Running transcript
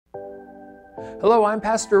Hello, I'm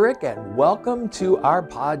Pastor Rick, and welcome to our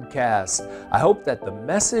podcast. I hope that the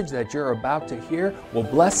message that you're about to hear will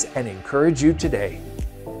bless and encourage you today.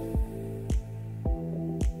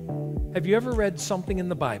 Have you ever read something in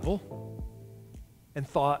the Bible and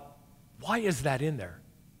thought, why is that in there?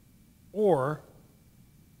 Or,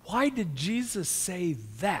 why did Jesus say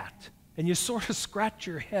that? And you sort of scratch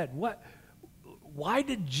your head. Why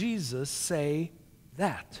did Jesus say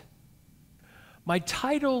that? My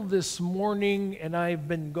title this morning, and I've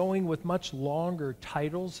been going with much longer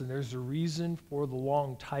titles, and there's a reason for the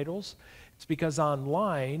long titles. It's because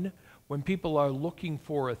online, when people are looking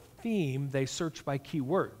for a theme, they search by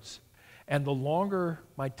keywords. And the longer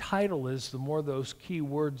my title is, the more those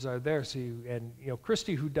keywords are there.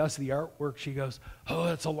 Christy, who does the artwork, she goes, oh,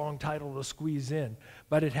 that's a long title to squeeze in.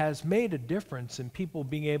 But it has made a difference in people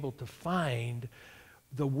being able to find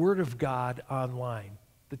the Word of God online.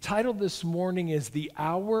 The title this morning is The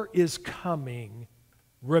Hour is Coming.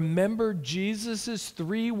 Remember Jesus'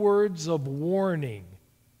 3 words of warning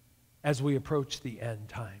as we approach the end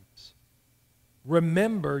times.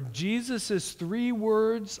 Remember Jesus' 3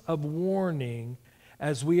 words of warning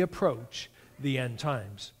as we approach the end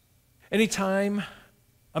times. Anytime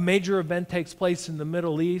a major event takes place in the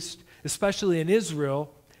Middle East, especially in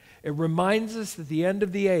Israel, it reminds us that the end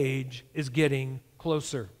of the age is getting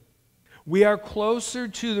closer. We are closer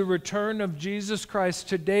to the return of Jesus Christ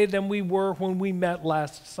today than we were when we met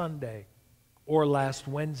last Sunday or last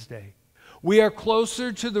Wednesday. We are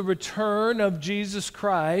closer to the return of Jesus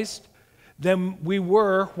Christ than we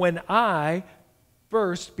were when I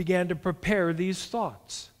first began to prepare these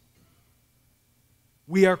thoughts.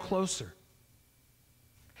 We are closer.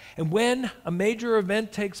 And when a major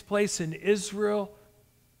event takes place in Israel,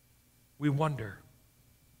 we wonder.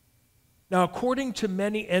 Now, according to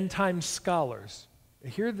many end-time scholars,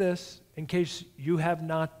 hear this in case you have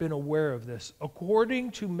not been aware of this.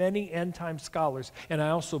 According to many end-time scholars, and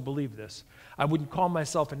I also believe this, I wouldn't call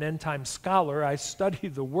myself an end-time scholar, I study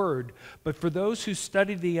the Word, but for those who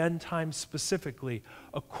study the end times specifically,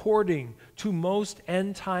 according to most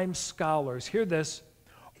end-time scholars, hear this,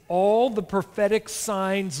 all the prophetic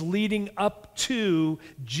signs leading up to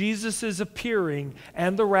Jesus' appearing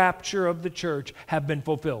and the rapture of the church have been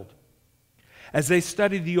fulfilled. As they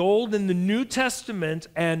study the Old and the New Testament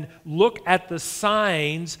and look at the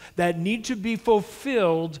signs that need to be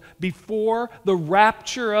fulfilled before the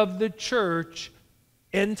rapture of the church,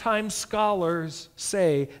 end-time scholars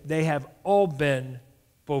say they have all been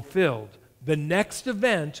fulfilled. The next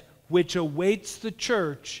event which awaits the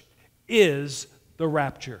church is the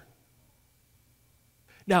rapture.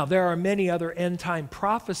 Now, there are many other end-time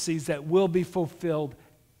prophecies that will be fulfilled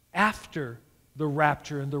after the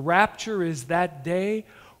rapture. And the rapture is that day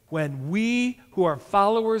when we who are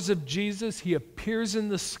followers of Jesus, He appears in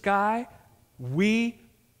the sky, we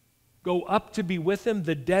go up to be with Him,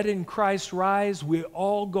 the dead in Christ rise, we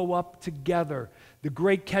all go up together. The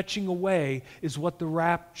great catching away is what the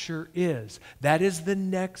rapture is. That is the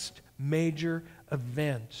next major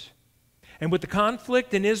event. And with the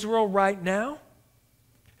conflict in Israel right now,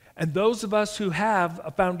 and those of us who have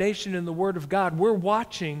a foundation in the Word of God, we're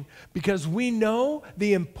watching because we know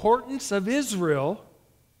the importance of Israel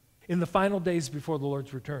in the final days before the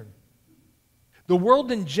Lord's return. The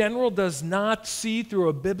world in general does not see through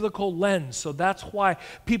a biblical lens, so that's why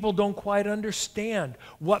people don't quite understand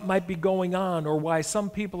what might be going on, or why some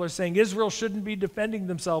people are saying Israel shouldn't be defending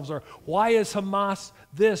themselves, or why is Hamas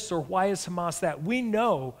this, or why is Hamas that. We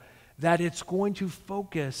know that it's going to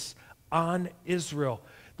focus on Israel.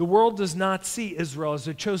 The world does not see Israel as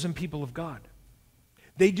a chosen people of God.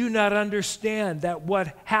 They do not understand that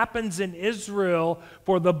what happens in Israel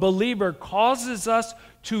for the believer causes us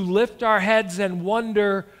to lift our heads and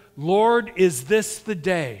wonder, Lord, is this the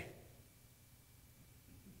day?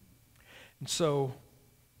 And so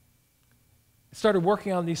I started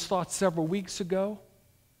working on these thoughts several weeks ago,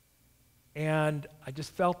 and I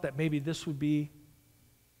just felt that maybe this would be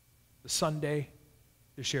the Sunday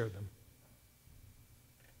to share them.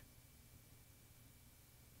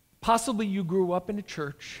 Possibly you grew up in a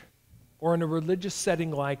church or in a religious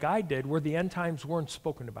setting like I did where the end times weren't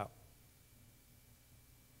spoken about.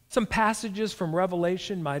 Some passages from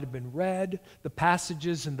Revelation might have been read. The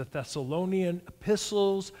passages in the Thessalonian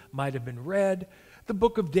epistles might have been read. The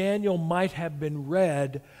book of Daniel might have been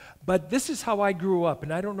read. But this is how I grew up,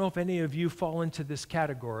 and I don't know if any of you fall into this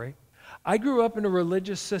category. I grew up in a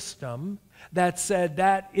religious system that said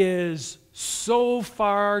that is so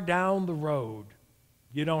far down the road.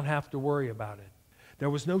 You don't have to worry about it. There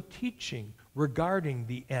was no teaching regarding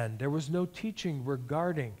the end. There was no teaching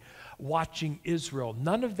regarding watching Israel.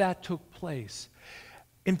 None of that took place.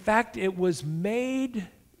 In fact, it was made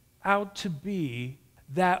out to be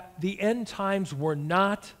that the end times were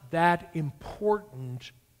not that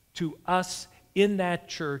important to us in that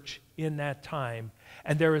church in that time,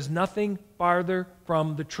 and there is nothing farther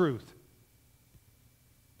from the truth.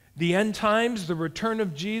 The end times, the return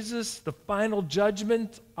of Jesus, the final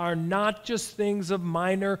judgment are not just things of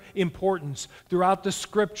minor importance. Throughout the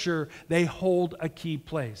Scripture, they hold a key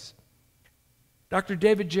place. Dr.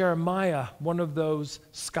 David Jeremiah, one of those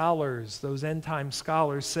scholars, those end-time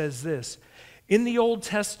scholars, says this: in the Old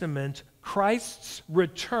Testament, Christ's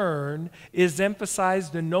return is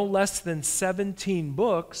emphasized in no less than 17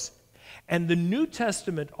 books, and the New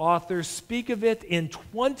Testament authors speak of it in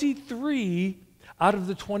 23 out of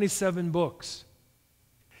the 27 books.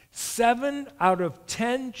 7 out of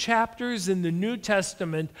 10 chapters in the New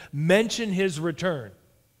Testament mention his return.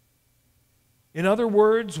 In other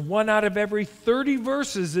words, 1 out of every 30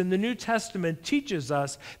 verses in the New Testament teaches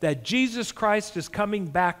us that Jesus Christ is coming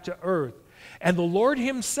back to earth. And the Lord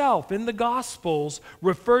himself in the Gospels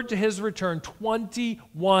referred to his return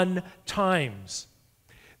 21 times.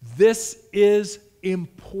 This is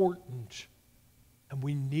important. And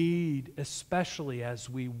we need, especially as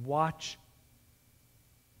we watch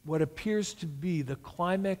what appears to be the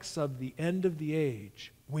climax of the end of the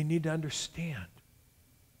age, we need to understand.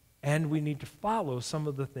 And we need to follow some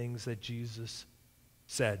of the things that Jesus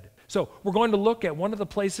said. So we're going to look at one of the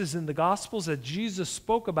places in the Gospels that Jesus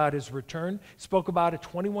spoke about his return. He spoke about it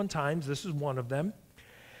 21 times. This is one of them.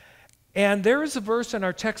 And there is a verse in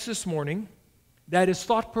our text this morning that is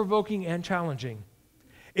thought-provoking and challenging.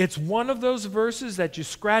 It's one of those verses that you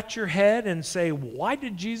scratch your head and say, why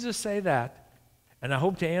did Jesus say that? And I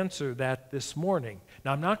hope to answer that this morning.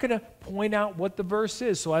 Now, I'm not going to point out what the verse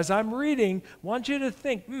is. So as I'm reading, I want you to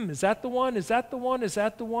think, is that the one? Is that the one? Is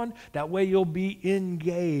that the one? That way you'll be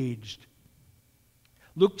engaged.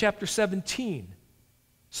 Luke chapter 17,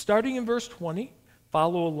 starting in verse 20.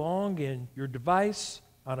 Follow along in your device,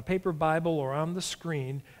 on a paper Bible, or on the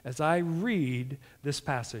screen as I read this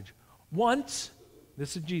passage. Once,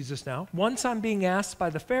 this is Jesus now, once I'm being asked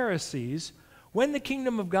by the Pharisees when the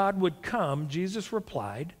kingdom of God would come, Jesus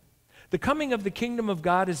replied, "The coming of the kingdom of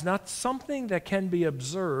God is not something that can be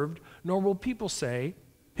observed, nor will people say,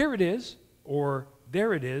 'Here it is,' or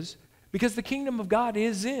 'There it is,' because the kingdom of God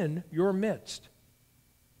is in your midst."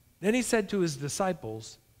 Then he said to his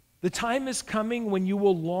disciples, "The time is coming when you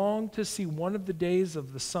will long to see one of the days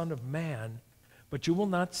of the Son of Man, but you will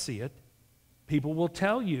not see it. People will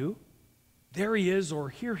tell you, 'There he is,' or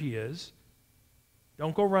 'Here he is.'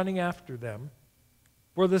 Don't go running after them.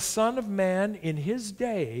 For the Son of Man in his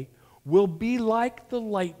day will be like the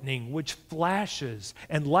lightning which flashes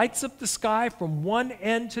and lights up the sky from one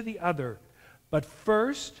end to the other. But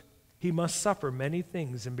first he must suffer many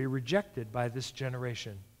things and be rejected by this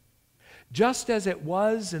generation. Just as it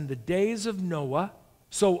was in the days of Noah,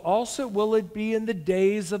 so also will it be in the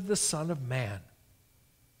days of the Son of Man.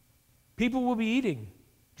 People will be eating,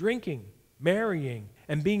 drinking, marrying,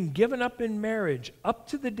 and being given up in marriage up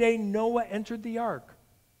to the day Noah entered the ark.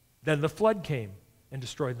 Then the flood came and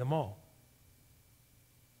destroyed them all.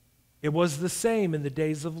 It was the same in the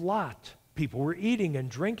days of Lot. People were eating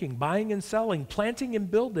and drinking, buying and selling, planting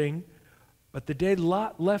and building. But the day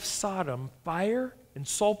Lot left Sodom, fire and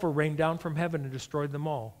sulfur rained down from heaven and destroyed them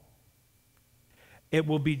all. It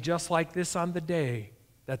will be just like this on the day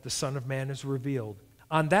that the Son of Man is revealed.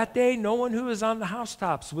 On that day, no one who is on the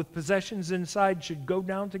housetops with possessions inside should go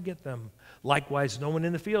down to get them. Likewise, no one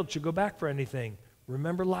in the field should go back for anything.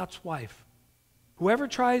 Remember Lot's wife. Whoever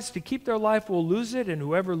tries to keep their life will lose it, and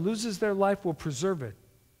whoever loses their life will preserve it.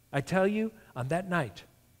 I tell you, on that night,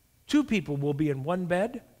 2 people will be in one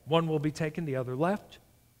bed, one will be taken, the other left.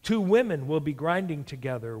 2 women will be grinding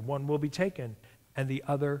together, one will be taken, and the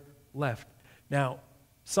other left." Now,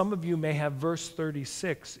 some of you may have verse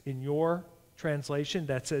 36 in your translation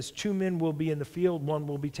that says 2 men will be in the field, one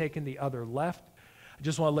will be taken, the other left. I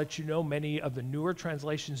just want to let you know many of the newer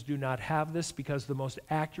translations do not have this because the most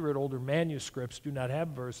accurate older manuscripts do not have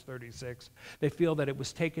verse 36. They feel that it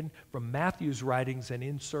was taken from Matthew's writings and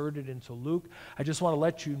inserted into Luke. I just want to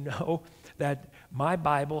let you know that my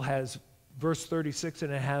Bible has verse 36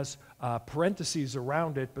 and it has parentheses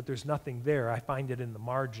around it, but there's nothing there. I find it in the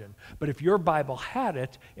margin. But if your Bible had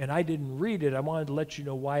it and I didn't read it, I wanted to let you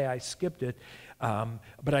know why I skipped it.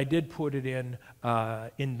 But I did put it in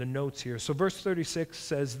the notes here. So verse 36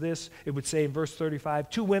 says this. It would say in verse 35,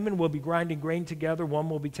 2 women will be grinding grain together, one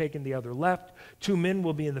will be taken, the other left. 2 men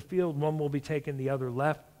will be in the field, one will be taken, the other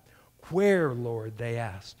left. "Where, Lord?" they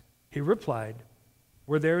asked. He replied,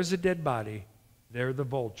 "Where there is a dead body, there the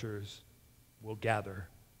vultures will gather."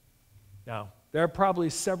 Now, There are probably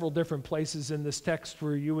several different places in this text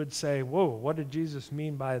where you would say, whoa, what did Jesus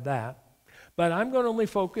mean by that? But I'm going to only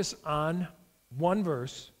focus on one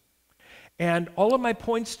verse. And all of my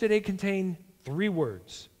points today contain 3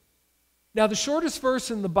 words. Now, the shortest verse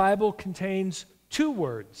in the Bible contains 2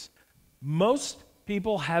 words. Most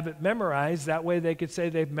people have it memorized. That way they could say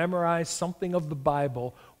they've memorized something of the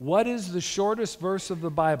Bible. What is the shortest verse of the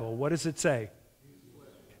Bible? What does it say?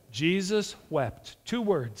 Jesus wept. 2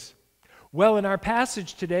 words. Well, in our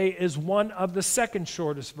passage today is one of the second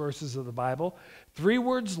shortest verses of the Bible, 3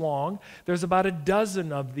 words long. There's about a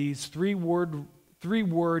dozen of these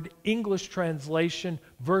three-word English translation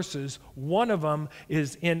verses. One of them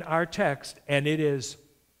is in our text, and it is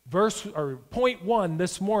point 1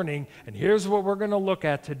 this morning, and here's what we're going to look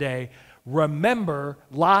at today. Remember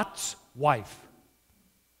Lot's wife.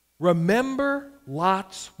 Remember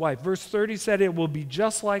Lot's wife. Verse 30 said, it will be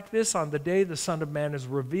just like this on the day the Son of Man is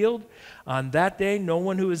revealed. On that day, no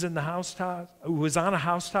one who is on a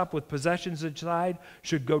housetop with possessions inside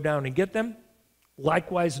should go down and get them.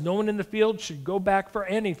 Likewise, no one in the field should go back for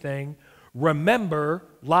anything. Remember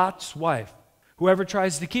Lot's wife. Whoever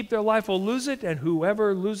tries to keep their life will lose it, and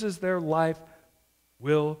whoever loses their life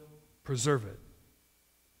will preserve it.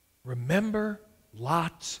 Remember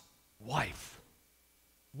Lot's wife.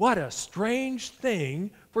 What a strange thing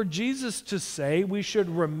for Jesus to say we should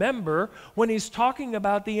remember when he's talking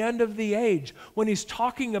about the end of the age, when he's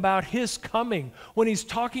talking about his coming, when he's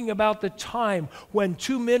talking about the time when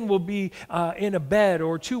 2 men will be in a bed,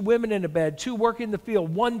 or 2 women in a bed, 2 work in the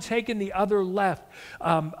field, one taken, the other left.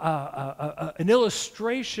 An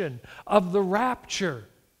illustration of the rapture.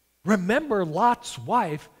 Remember Lot's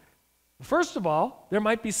wife. First of all, there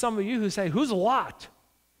might be some of you who say, who's Lot?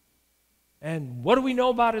 And what do we know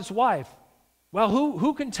about his wife? Well,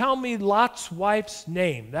 who can tell me Lot's wife's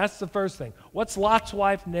name? That's the first thing. What's Lot's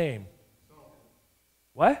wife's name? Salt.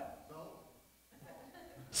 What?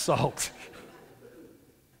 Salt.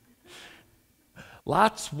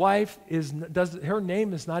 Lot's wife her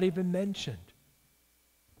name is not even mentioned.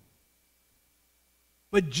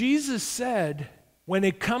 But Jesus said, when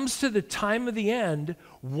it comes to the time of the end,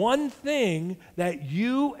 one thing that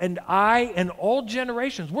you and I and all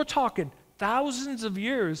generations, we're talking thousands of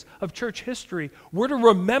years of church history, we're to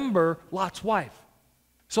remember Lot's wife.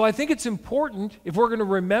 So I think it's important, if we're going to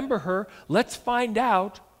remember her, let's find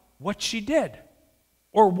out what she did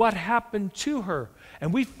or what happened to her.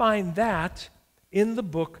 And we find that in the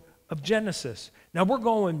book of Genesis. Now we're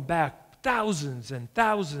going back thousands and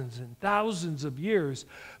thousands and thousands of years,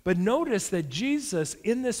 but notice that Jesus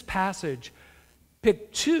in this passage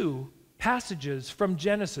picked 2 passages from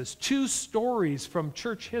Genesis, 2 stories from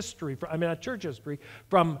church history,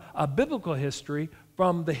 from biblical history,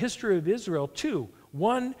 from the history of Israel, 2.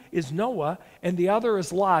 One is Noah and the other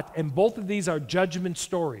is Lot, and both of these are judgment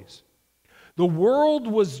stories. The world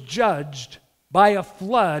was judged by a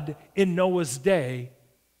flood in Noah's day.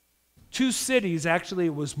 2 cities, actually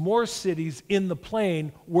it was more cities in the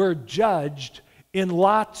plain, were judged in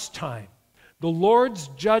Lot's time. The Lord's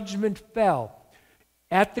judgment fell.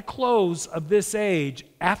 At the close of this age,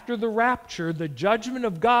 after the rapture, the judgment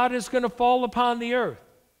of God is going to fall upon the earth.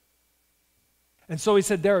 And so he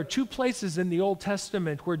said there are 2 places in the Old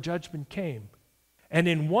Testament where judgment came. And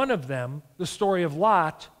in one of them, the story of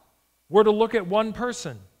Lot, we're to look at one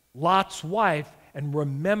person, Lot's wife, and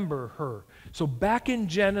remember her. So back in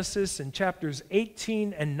Genesis in chapters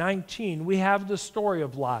 18 and 19, we have the story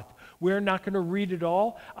of Lot. We're not going to read it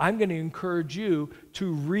all. I'm going to encourage you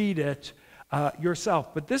to read it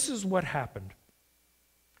yourself. But this is what happened.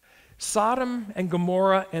 Sodom and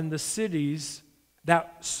Gomorrah and the cities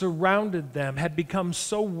that surrounded them had become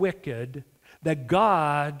so wicked that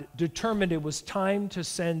God determined it was time to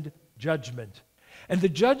send judgment. And the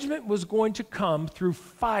judgment was going to come through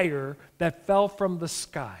fire that fell from the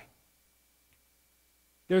sky.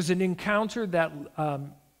 There's an encounter that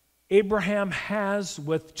Abraham has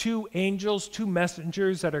with 2 angels, 2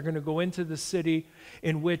 messengers that are going to go into the city,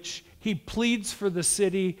 in which he pleads for the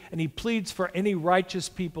city and he pleads for any righteous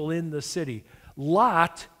people in the city.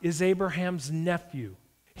 Lot is Abraham's nephew.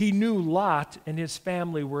 He knew Lot and his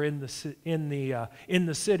family were in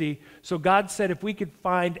the city. So God said, if we could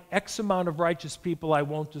find X amount of righteous people, I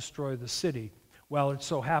won't destroy the city. Well, it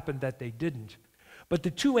so happened that they didn't. But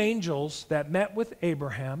the 2 angels that met with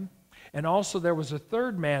Abraham, and also there was a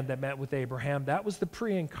third man that met with Abraham. That was the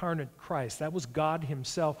pre-incarnate Christ. That was God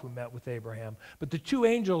himself who met with Abraham. But the 2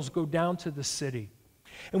 angels go down to the city.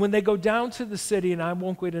 And when they go down to the city, and I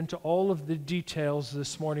won't get into all of the details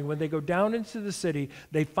this morning, when they go down into the city,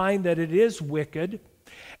 they find that it is wicked,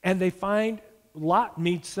 and they find Lot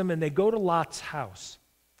meets them, and they go to Lot's house.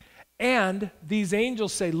 And these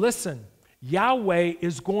angels say, listen, Yahweh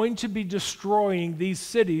is going to be destroying these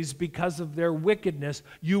cities because of their wickedness.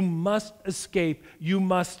 You must escape. You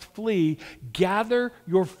must flee. Gather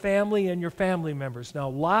your family and your family members. Now,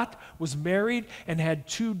 Lot was married and had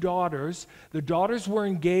 2 daughters. The daughters were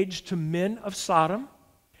engaged to men of Sodom,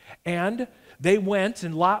 and they went,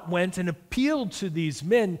 and Lot went and appealed to these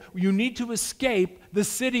men. You need to escape. The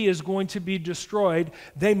city is going to be destroyed.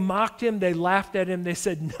 They mocked him. They laughed at him. They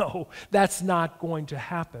said, no, that's not going to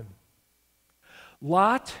happen.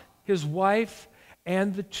 Lot, his wife,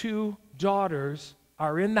 and the 2 daughters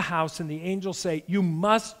are in the house, and the angels say, you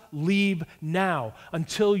must leave now.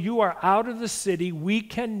 Until you are out of the city, we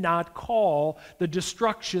cannot call the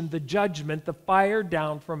destruction, the judgment, the fire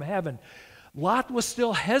down from heaven. Lot was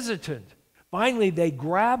still hesitant. Finally, they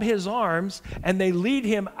grab his arms and they lead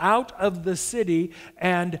him out of the city,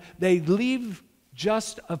 and they leave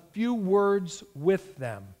just a few words with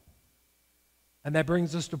them. And that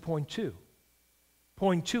brings us to point 2.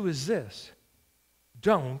 Point 2 is this: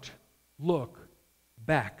 don't look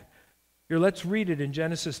back. Here, let's read it in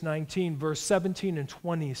Genesis 19, verse 17 and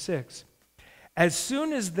 26. As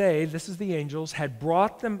soon as they, this is the angels, had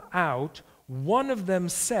brought them out, one of them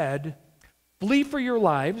said, flee for your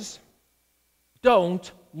lives.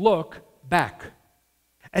 Don't look back.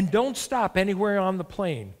 And don't stop anywhere on the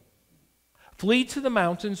plain. Flee to the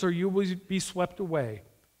mountains or you will be swept away.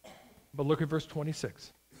 But look at verse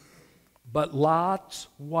 26. But Lot's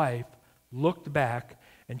wife looked back,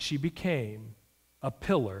 and she became a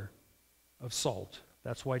pillar of salt.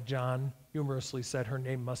 That's why John humorously said her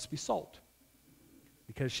name must be Salt,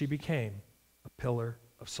 because she became a pillar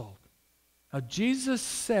of salt. Now, Jesus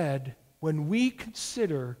said, when we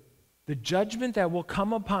consider the judgment that will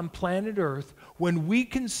come upon planet Earth, when we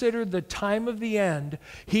consider the time of the end,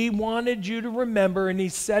 he wanted you to remember, and he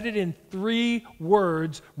said it in 3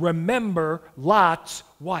 words, remember Lot's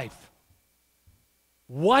wife.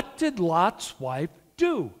 What did Lot's wife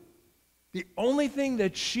do? The only thing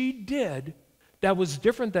that she did that was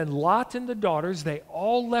different than Lot and the daughters, they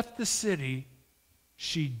all left the city.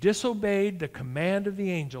 She disobeyed the command of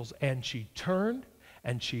the angels, and she turned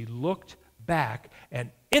and she looked back,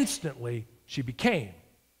 and instantly she became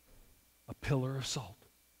a pillar of salt.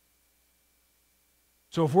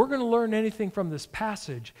 So if we're going to learn anything from this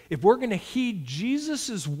passage, if we're going to heed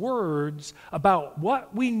Jesus' words about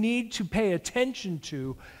what we need to pay attention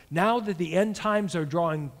to now that the end times are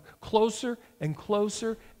drawing closer and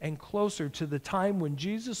closer and closer to the time when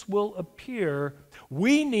Jesus will appear,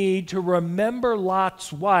 we need to remember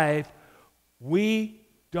Lot's wife. We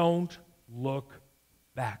don't look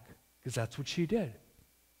back, because that's what she did.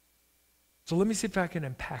 So let me see if I can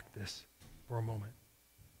unpack this for a moment.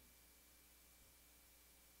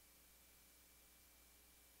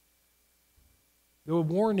 The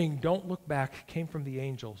warning, don't look back, came from the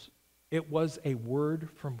angels. It was a word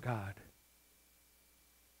from God.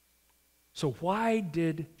 So why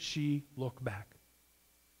did she look back?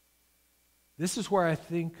 This is where I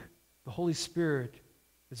think the Holy Spirit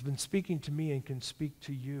has been speaking to me and can speak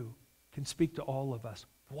to you, can speak to all of us.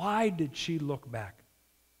 Why did she look back?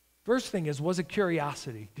 First thing is, was it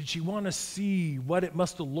curiosity? Did she want to see what it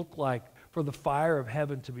must have looked like for the fire of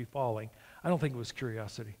heaven to be falling? I don't think it was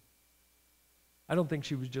curiosity. I don't think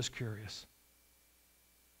she was just curious.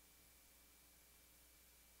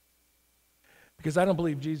 Because I don't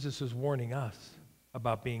believe Jesus is warning us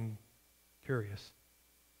about being curious.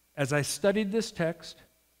 As I studied this text,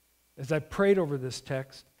 as I prayed over this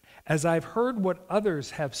text, as I've heard what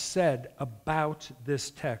others have said about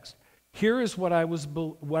this text, here is what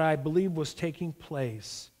I believe was taking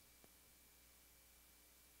place.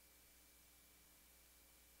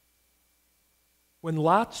 When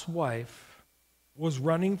Lot's wife was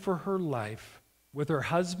running for her life with her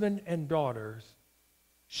husband and daughters,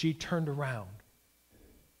 she turned around.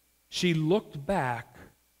 She looked back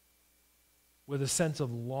with a sense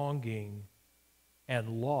of longing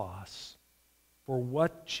and loss for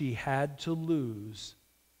what she had to lose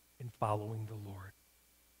in following the Lord.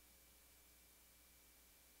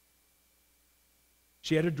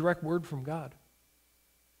 She had a direct word from God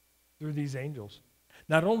through these angels.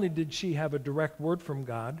 Not only did she have a direct word from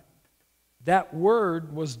God, that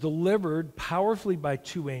word was delivered powerfully by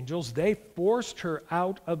 2 angels. They forced her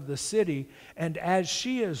out of the city, and as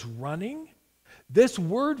she is running, this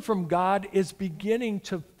word from God is beginning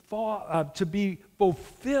to be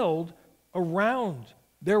fulfilled around.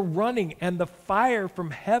 They're running, and the fire from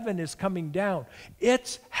heaven is coming down.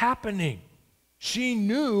 It's happening. She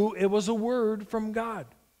knew it was a word from God,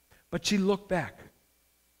 but she looked back.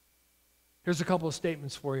 Here's a couple of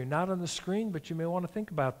statements for you, not on the screen, but you may want to think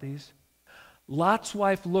about these. Lot's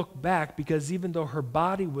wife looked back because even though her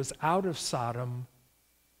body was out of Sodom,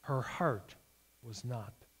 her heart was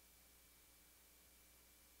not.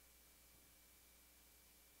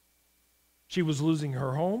 She was losing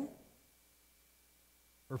her home,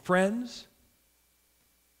 her friends,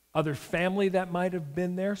 other family that might have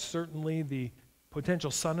been there, certainly the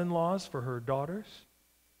potential son-in-laws for her daughters.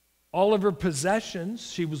 All of her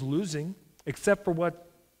possessions she was losing, except for what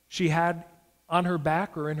she had on her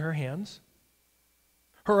back or in her hands.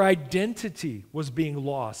 Her identity was being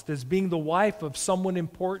lost as being the wife of someone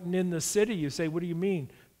important in the city. You say, what do you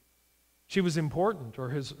mean? She was important, or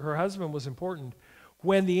her husband was important.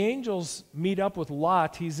 When the angels meet up with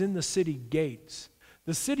Lot, he's in the city gates.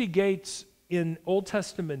 The city gates in Old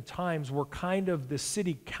Testament times were kind of the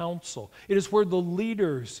city council. It is where the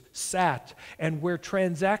leaders sat and where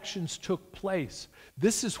transactions took place.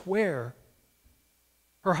 This is where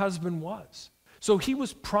her husband was. So he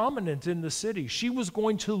was prominent in the city. She was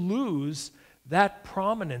going to lose that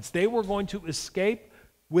prominence. They were going to escape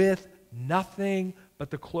with nothing but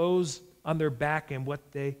the clothes on their back and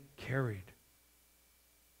what they carried.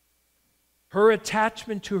 Her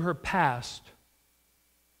attachment to her past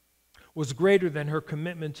was greater than her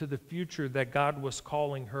commitment to the future that God was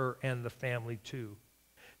calling her and the family to.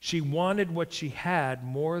 She wanted what she had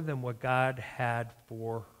more than what God had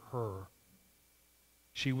for her.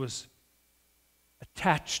 She was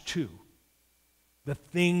attached to the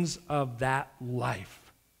things of that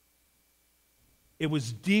life. It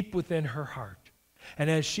was deep within her heart. And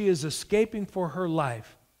as she is escaping for her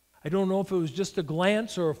life, I don't know if it was just a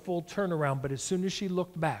glance or a full turnaround, but as soon as she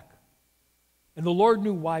looked back, and the Lord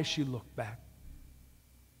knew why she looked back,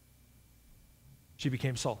 she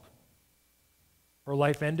became salt. Her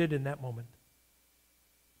life ended in that moment.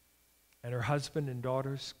 And her husband and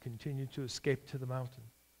daughters continued to escape to the mountain.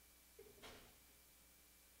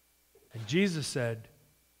 And Jesus said,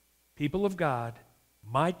 people of God,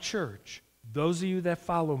 my church, those of you that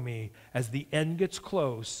follow me, as the end gets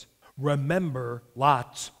close, remember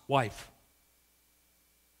Lot's wife.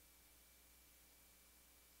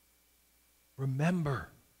 Remember.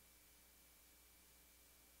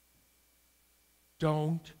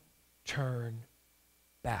 Don't turn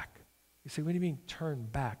back. You say, what do you mean turn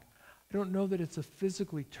back? I don't know that it's a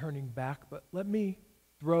physically turning back, but let me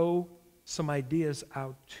throw some ideas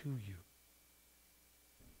out to you.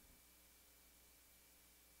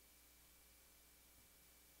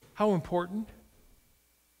 How important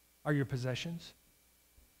are your possessions?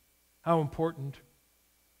 How important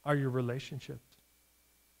are your relationships?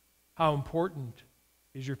 How important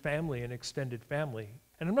is your family and extended family?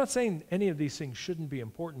 And I'm not saying any of these things shouldn't be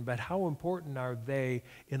important, but how important are they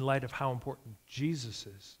in light of how important Jesus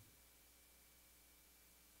is?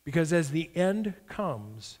 Because as the end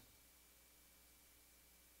comes,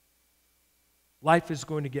 life is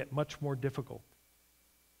going to get much more difficult.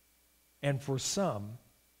 And for some,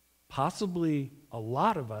 possibly a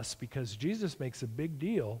lot of us, because Jesus makes a big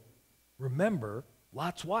deal, remember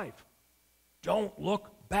Lot's wife. Don't look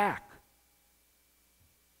back.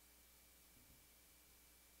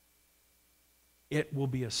 It will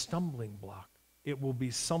be a stumbling block. It will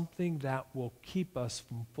be something that will keep us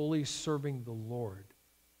from fully serving the Lord.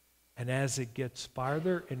 And as it gets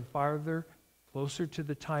farther and farther, closer to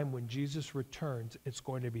the time when Jesus returns, it's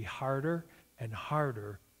going to be harder and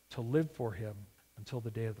harder to live for him until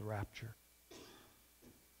the day of the rapture.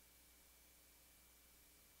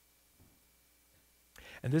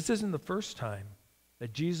 And this isn't the first time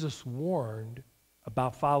that Jesus warned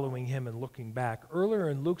about following him and looking back. Earlier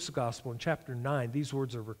in Luke's gospel, in chapter 9, these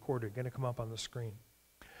words are recorded, going to come up on the screen.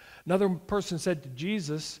 Another person said to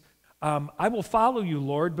Jesus, I will follow you,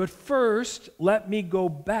 Lord, but first let me go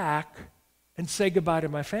back and say goodbye to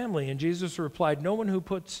my family. And Jesus replied, no one who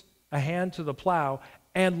puts a hand to the plow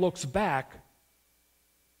and looks back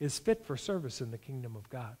is fit for service in the kingdom of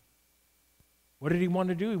God. What did he want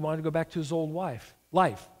to do? He wanted to go back to his old life.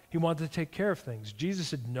 He wanted to take care of things. Jesus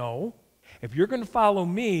said, no, if you're going to follow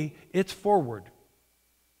me, it's forward.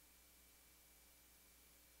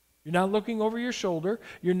 You're not looking over your shoulder.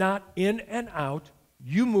 You're not in and out.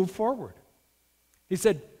 You move forward. He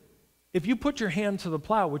said, if you put your hand to the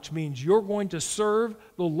plow, which means you're going to serve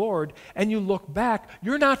the Lord, and you look back,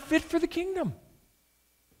 you're not fit for the kingdom.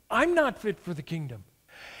 I'm not fit for the kingdom.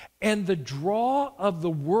 And the draw of the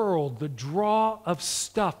world, the draw of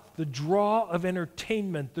stuff, the draw of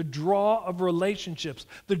entertainment, the draw of relationships,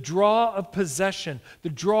 the draw of possession, the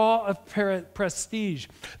draw of prestige,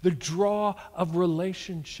 the draw of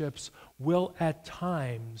relationships will at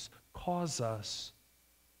times cause us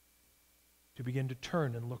to begin to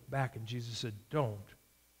turn and look back. And Jesus said, don't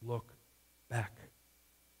look back.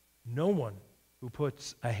 No one who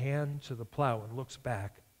puts a hand to the plow and looks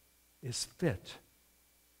back is fit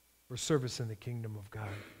for service in the kingdom of God.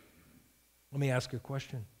 Let me ask you a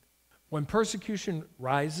question. When persecution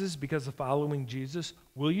rises because of following Jesus,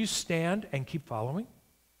 will you stand and keep following?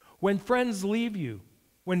 When friends leave you,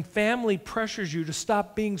 when family pressures you to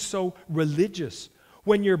stop being so religious,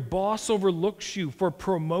 when your boss overlooks you for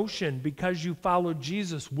promotion because you follow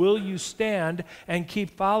Jesus, will you stand and keep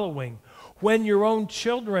following? When your own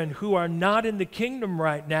children who are not in the kingdom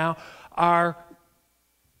right now are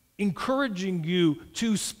encouraging you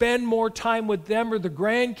to spend more time with them or the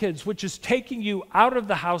grandkids, which is taking you out of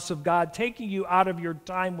the house of God, taking you out of your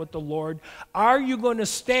time with the Lord, are you going to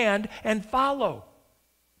stand and follow?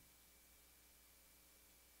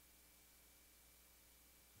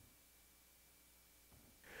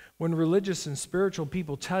 When religious and spiritual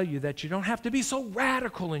people tell you that you don't have to be so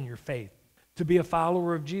radical in your faith to be a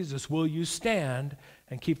follower of Jesus, will you stand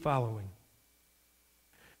and keep following?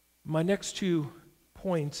 My next 2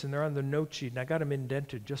 points, and they're on the note sheet, and I got them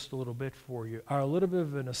indented just a little bit for you, are a little bit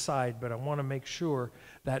of an aside, but I want to make sure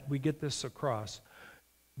that we get this across.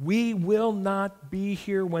 We will not be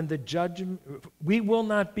here when the judgment, we will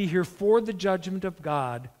not be here for the judgment of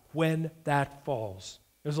God when that falls.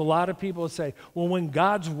 There's a lot of people that say, well, when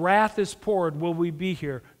God's wrath is poured, will we be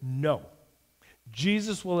here? No.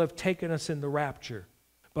 Jesus will have taken us in the rapture.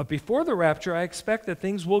 But before the rapture, I expect that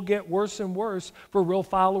things will get worse and worse for real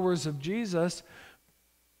followers of Jesus.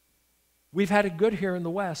 We've had it good here in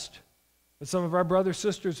the West. But some of our brothers,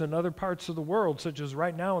 sisters in other parts of the world, such as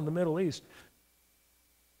right now in the Middle East,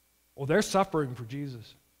 well, they're suffering for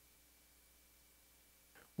Jesus.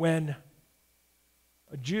 When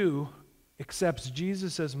a Jew accepts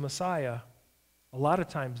Jesus as Messiah, a lot of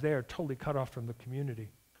times they are totally cut off from the community.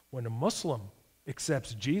 When a Muslim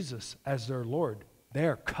accepts Jesus as their Lord, they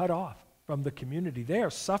are cut off from the community. They are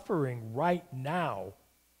suffering right now.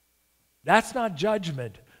 That's not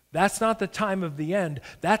judgment. That's not the time of the end.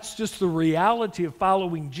 That's just the reality of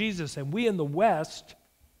following Jesus. And we in the West,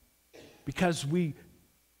 because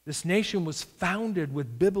this nation was founded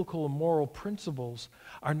with biblical and moral principles,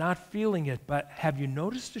 are not feeling it. But have you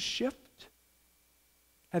noticed a shift?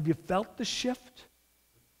 Have you felt the shift?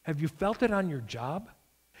 Have you felt it on your job?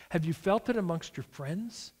 Have you felt it amongst your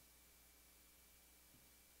friends?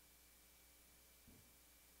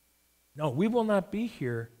 No, we will not be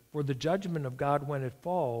here for the judgment of God when it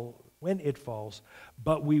falls,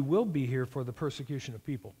 but we will be here for the persecution of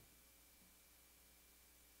people.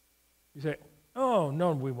 You say, oh,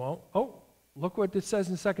 no, we won't. Oh, look what it says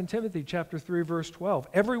in 2 Timothy chapter 3, verse 12.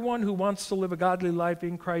 Everyone who wants to live a godly life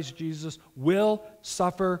in Christ Jesus will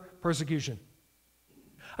suffer persecution.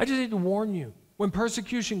 I just need to warn you, when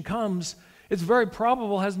persecution comes, it's very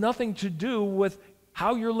probable has nothing to do with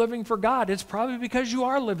how you're living for God. It's probably because you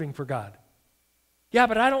are living for God. Yeah,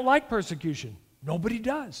 but I don't like persecution. Nobody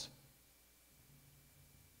does.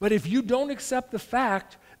 But if you don't accept the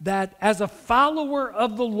fact that as a follower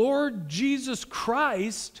of the Lord Jesus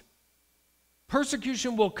Christ,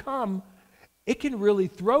 persecution will come, it can really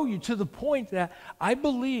throw you to the point that I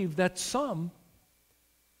believe that some,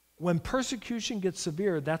 when persecution gets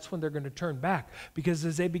severe, that's when they're going to turn back. Because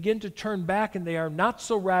as they begin to turn back and they are not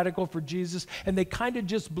so radical for Jesus and they kind of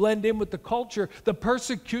just blend in with the culture, the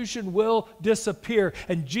persecution will disappear.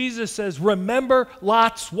 And Jesus says, remember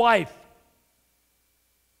Lot's wife.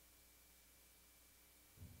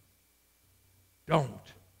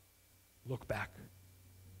 Don't look back.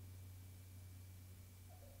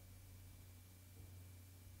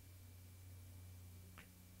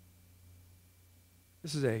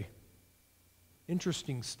 This is an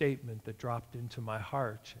interesting statement that dropped into my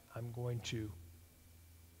heart. I'm going to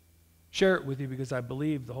share it with you because I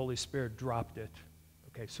believe the Holy Spirit dropped it.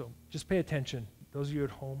 Okay, so just pay attention. Those of you at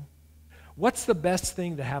home, what's the best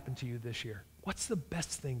thing that happened to you this year? What's the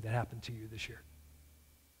best thing that happened to you this year?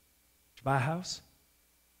 Did you buy a house?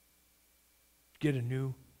 Did you get a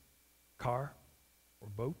new car or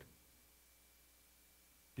boat?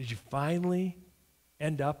 Did you finally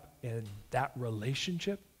end up in that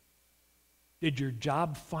relationship? Did your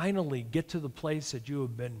job finally get to the place that you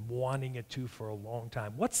have been wanting it to for a long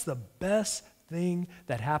time? What's the best thing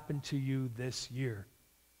that happened to you this year?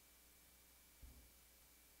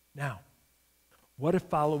 Now, what if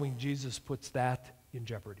following Jesus puts that in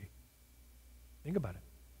jeopardy? Think about it.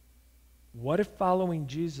 What if following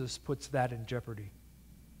Jesus puts that in jeopardy?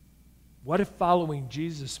 What if following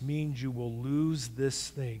Jesus means you will lose this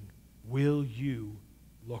thing? Will you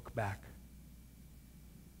look back?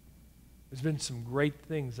 There's been some great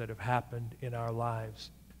things that have happened in our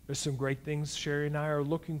lives There's some great things Sherry and I are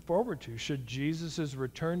looking forward to. Should Jesus'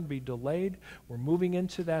 return be delayed, we're moving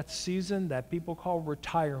into that season that people call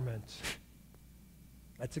retirement.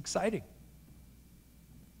 That's exciting.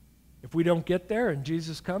 If we don't get there and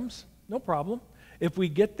Jesus comes, no problem. If we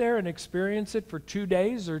get there and experience it for 2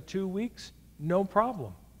 days or 2 weeks, no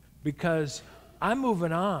problem. Because I'm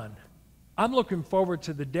moving on. I'm looking forward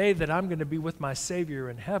to the day that I'm going to be with my Savior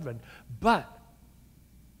in heaven. But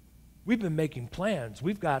we've been making plans.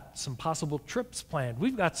 We've got some possible trips planned.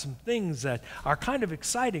 We've got some things that are kind of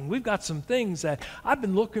exciting. We've got some things that I've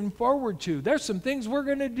been looking forward to. There's some things we're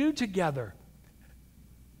going to do together.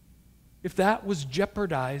 If that was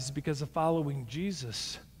jeopardized because of following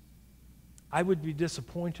Jesus, I would be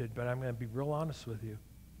disappointed, but I'm going to be real honest with you.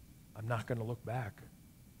 I'm not going to look back.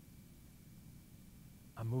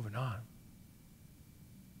 I'm moving on.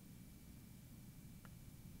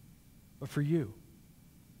 But for you,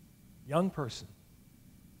 young person,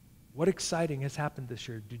 what exciting has happened this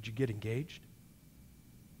year? Did you get engaged?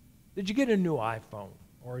 Did you get a new iPhone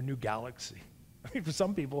or a new Galaxy? I mean, for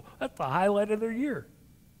some people, that's the highlight of their year.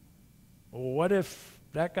 Well, what if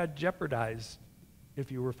that got jeopardized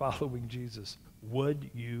if you were following Jesus?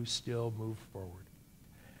 Would you still move forward?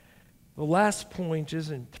 The last point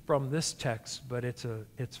isn't from this text, but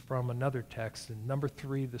it's from another text. And number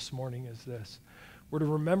 3 this morning is this. We're to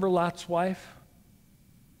remember Lot's wife.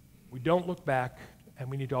 We don't look back, and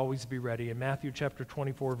we need to always be ready. In Matthew chapter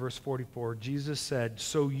 24, verse 44, Jesus said,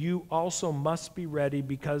 "So you also must be ready,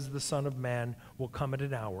 because the Son of Man will come at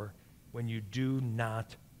an hour when you do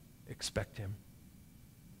not expect him."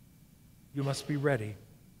 You must be ready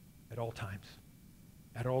at all times.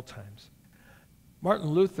 At all times. Martin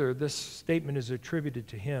Luther, this statement is attributed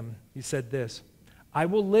to him. He said this, "I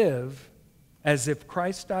will live as if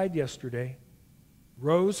Christ died yesterday,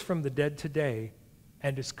 rose from the dead today,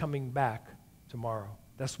 and is coming back tomorrow."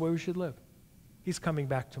 That's the way we should live. He's coming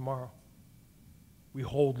back tomorrow. We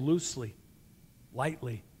hold loosely,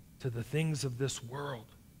 lightly to the things of this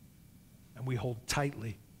world, and we hold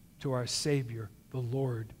tightly to our Savior, the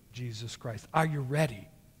Lord Jesus Christ. Are you ready?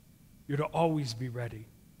 You're to always be ready.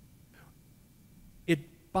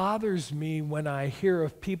 It bothers me when I hear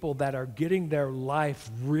of people that are getting their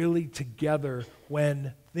life really together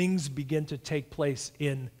when things begin to take place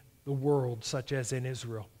in the world, such as in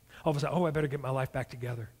Israel. All of a sudden, I better get my life back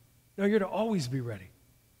together. No, you're to always be ready.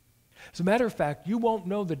 As a matter of fact, you won't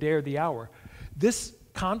know the day or the hour. This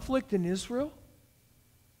conflict in Israel,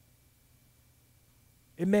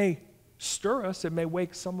 it may stir us, it may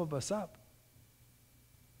wake some of us up.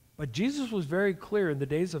 But Jesus was very clear in the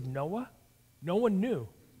days of Noah, no one knew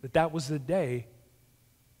that that was the day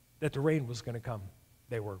that the rain was going to come.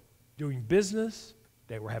 They were doing business,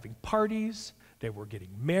 they were having parties, they were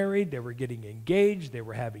getting married, they were getting engaged, they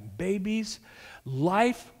were having babies.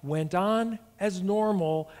 Life went on as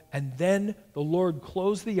normal, and then the Lord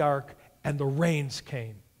closed the ark and the rains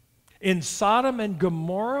came. In Sodom and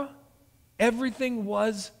Gomorrah, everything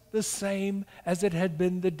was the same as it had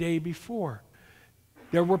been the day before.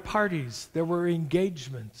 There were parties, there were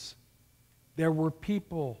engagements, there were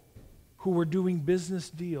people who were doing business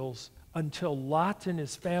deals until Lot and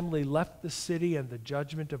his family left the city and the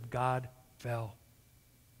judgment of God fell.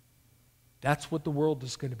 That's what the world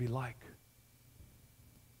is going to be like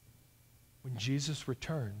when Jesus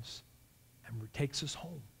returns and takes us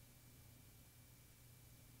home.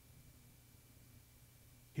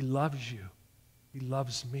 He loves you. He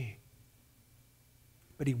loves me.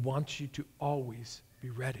 But he wants you to always be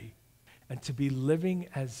ready and to be living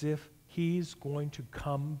as if he's going to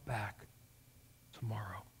come back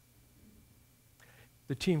tomorrow.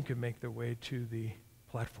 The team can make their way to the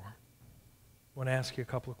platform. I want to ask you a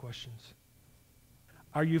couple of questions.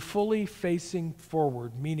 Are you fully facing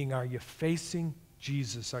forward, meaning are you facing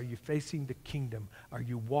Jesus? Are you facing the kingdom? Are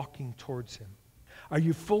you walking towards him? Are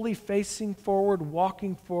you fully facing forward,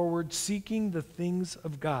 walking forward, seeking the things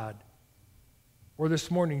of God? Or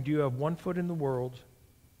this morning, do you have one foot in the world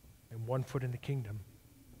and one foot in the kingdom?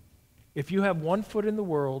 If you have one foot in the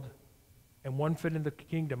world and one foot in the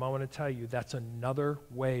kingdom, I want to tell you that's another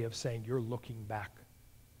way of saying you're looking back.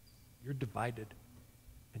 You're divided.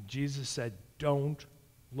 And Jesus said, don't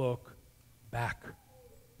look back.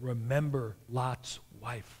 Remember Lot's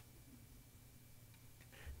wife.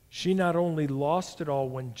 She not only lost it all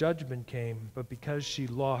when judgment came, but because she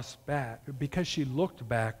looked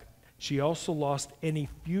back, she also lost any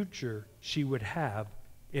future she would have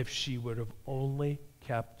if she would have only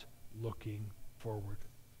kept looking forward.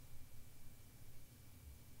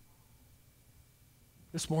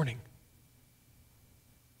 This morning,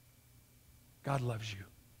 God loves you.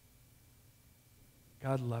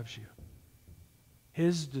 God loves you.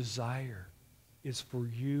 His desire is for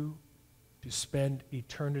you to spend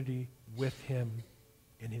eternity with Him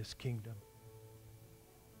in His kingdom.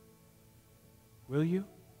 Will you?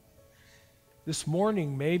 This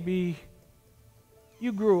morning, maybe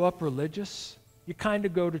you grew up religious. You kind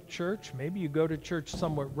of go to church. Maybe you go to church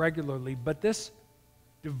somewhat regularly, but this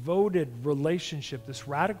devoted relationship, this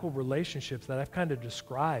radical relationship that I've kind of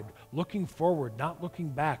described, looking forward, not looking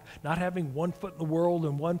back, not having one foot in the world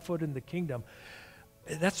and one foot in the kingdom,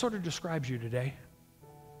 that sort of describes you today.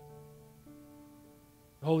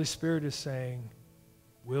 The Holy Spirit is saying,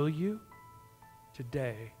 will you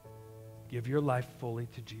today give your life fully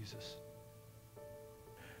to Jesus?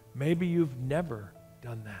 Maybe you've never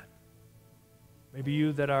done that. Maybe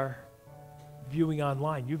you that are viewing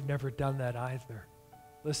online, you've never done that either.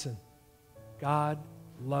 Listen, God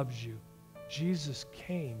loves you. Jesus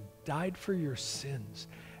came, died for your sins,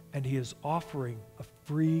 and He is offering a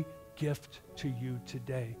free gift to you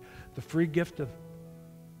today. The free gift of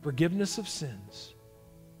forgiveness of sins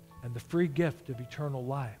and the free gift of eternal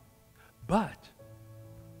life. But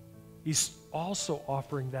He's also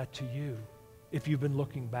offering that to you if you've been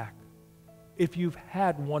looking back. If you've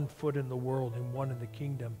had one foot in the world and one in the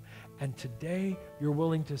kingdom, and today you're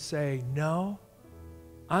willing to say, no,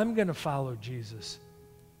 I'm going to follow Jesus.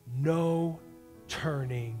 No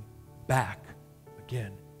turning back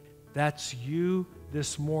again. That's you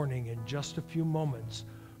this morning. In just a few moments,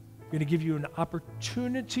 I'm going to give you an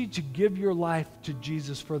opportunity to give your life to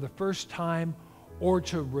Jesus for the first time, or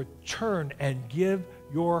to return and give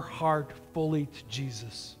your heart fully to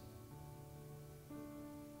Jesus.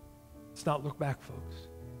 Let's not look back, folks.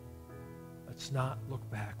 Let's not look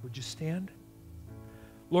back. Would you stand?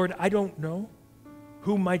 Lord, I don't know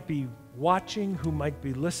who might be watching, who might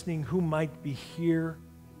be listening, who might be here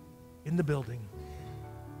in the building,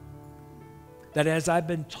 that as I've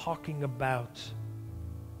been talking about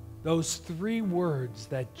those three words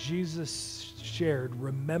that Jesus shared,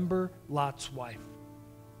 remember Lot's wife,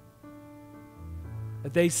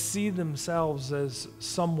 that they see themselves as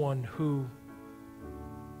someone who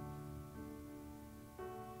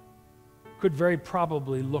could very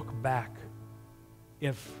probably look back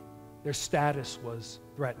if their status was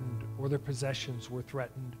threatened, or their possessions were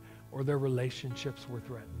threatened, or their relationships were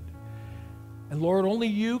threatened. And Lord, only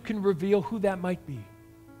you can reveal who that might be.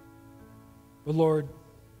 But Lord,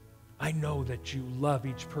 I know that you love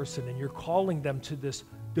each person, and you're calling them to this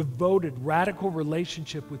devoted, radical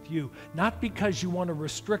relationship with you, not because you want to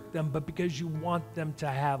restrict them, but because you want them to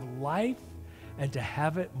have life and to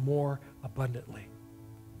have it more abundantly.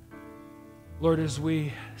 Lord, as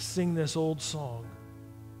we sing this old song,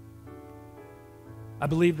 I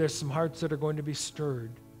believe there's some hearts that are going to be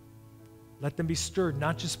stirred. Let them be stirred,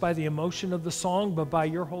 not just by the emotion of the song, but by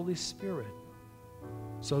your Holy Spirit.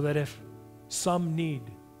 So that if some need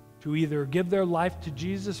to either give their life to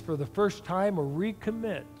Jesus for the first time or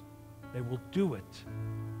recommit, they will do it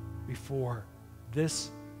before this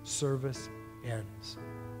service ends.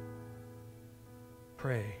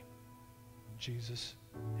 Pray in Jesus'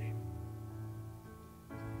 name.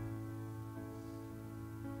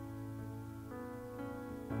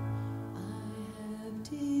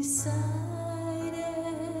 Decided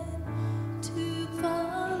to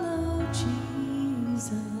follow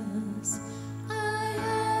Jesus. I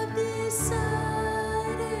have decided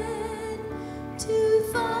to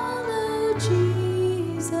follow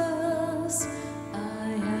Jesus.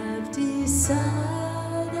 I have decided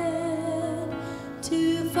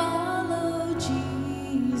to follow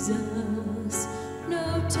Jesus.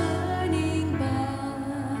 No turning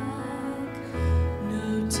back,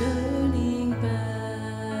 no turning back.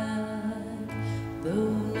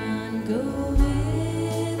 Though none go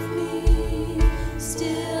with me,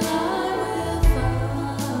 still I will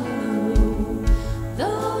follow.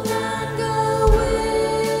 Though none go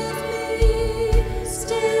with me,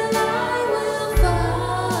 still I will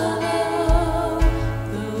follow.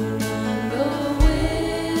 Though none go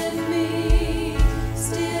with me,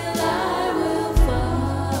 still I will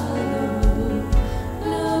follow.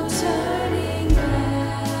 No turning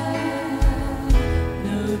back,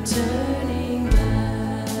 no turning back.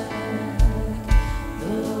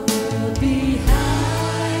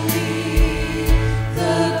 Behind me,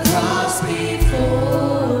 the cross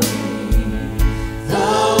before me,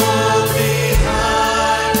 the world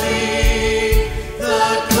behind me, the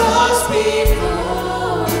cross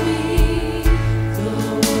before me, the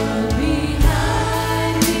world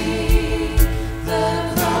behind me, the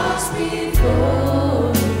cross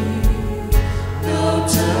before me, no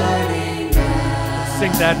turning back.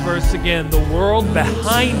 Sing that verse again. The world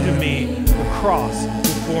behind me, the cross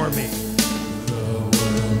before me. The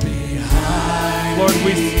world behind Lord,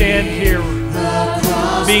 we stand here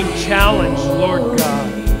being challenged, Lord God.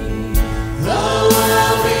 The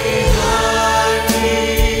world behind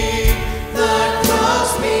me, the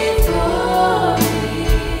cross before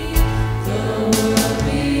me. The world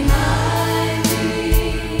behind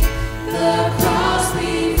me, the cross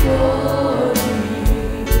before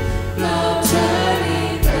me. No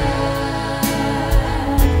turning back.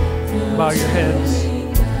 Bow your heads,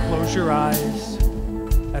 close your eyes.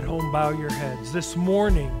 At home, bow your heads. This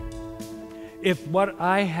morning, if what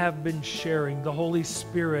I have been sharing, the Holy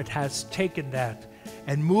Spirit has taken that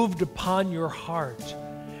and moved upon your heart,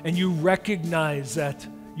 and you recognize that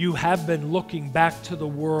you have been looking back to the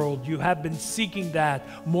world, you have been seeking that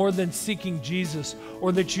more than seeking Jesus,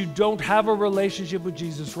 or that you don't have a relationship with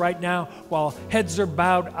Jesus right now while heads are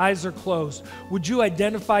bowed, eyes are closed, would you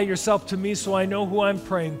identify yourself to me so I know who I'm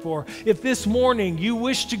praying for? If this morning you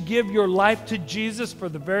wish to give your life to Jesus for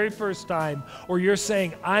the very first time, or you're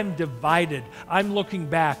saying, I'm divided, I'm looking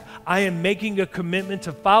back, I am making a commitment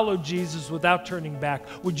to follow Jesus without turning back,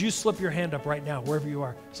 would you slip your hand up right now, wherever you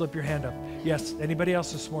are? Slip your hand up. Yes. Anybody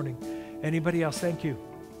else this morning? Anybody else? Thank you.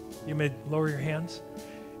 You may lower your hands.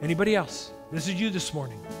 Anybody else? This is you this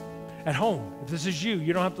morning. At home, if this is you,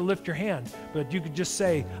 you don't have to lift your hand, but you could just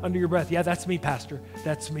say under your breath, yeah, that's me, Pastor.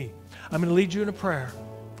 That's me. I'm going to lead you in a prayer,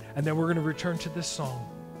 and then we're going to return to this song.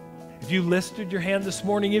 If you lifted your hand this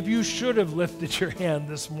morning, if you should have lifted your hand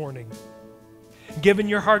this morning, given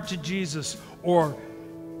your heart to Jesus, or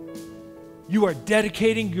you are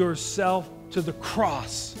dedicating yourself to the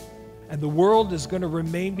cross, and the world is going to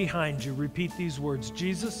remain behind you. Repeat these words.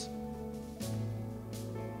 Jesus,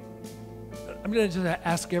 I'm going to just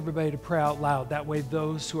ask everybody to pray out loud. That way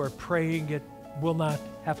those who are praying it will not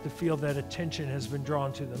have to feel that attention has been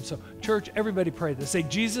drawn to them. So church, everybody pray this. Say,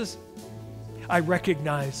 Jesus, I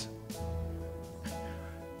recognize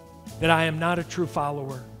that I am not a true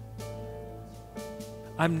follower.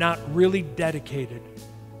 I'm not really dedicated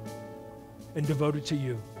and devoted to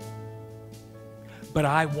you. But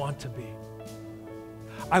I want to be.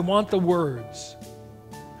 I want the words,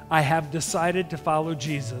 I have decided to follow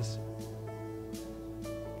Jesus,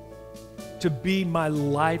 to be my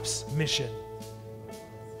life's mission.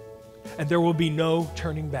 And there will be no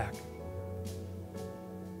turning back.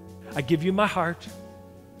 I give you my heart.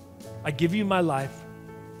 I give you my life.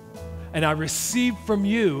 And I receive from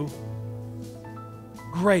you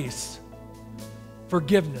grace,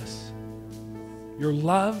 forgiveness, your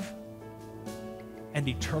love, and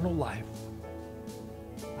eternal life.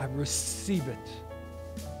 I receive it.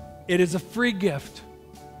 It is a free gift.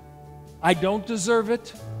 I don't deserve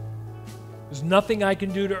it. There's nothing I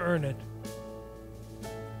can do to earn it.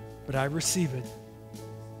 But I receive it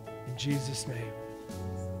in Jesus' name.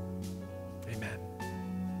 Amen.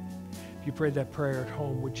 If you prayed that prayer at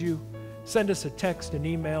home, would you send us a text, an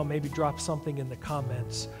email, maybe drop something in the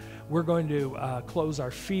comments? We're going to close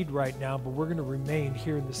our feed right now, but we're going to remain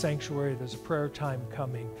here in the sanctuary. There's a prayer time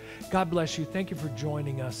coming. God bless you. Thank you for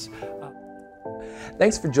joining us.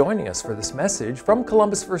 Thanks for joining us for this message from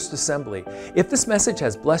Columbus First Assembly. If this message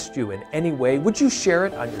has blessed you in any way, would you share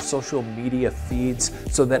it on your social media feeds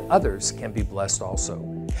so that others can be blessed also?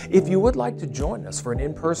 If you would like to join us for an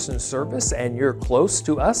in-person service and you're close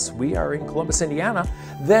to us, we are in Columbus, Indiana,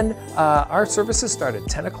 then our services start at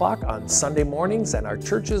 10 o'clock on Sunday mornings, and our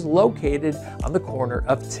church is located on the corner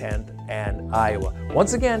of 10th and Iowa.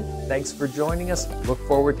 Once again, thanks for joining us. Look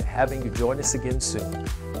forward to having you join us again soon.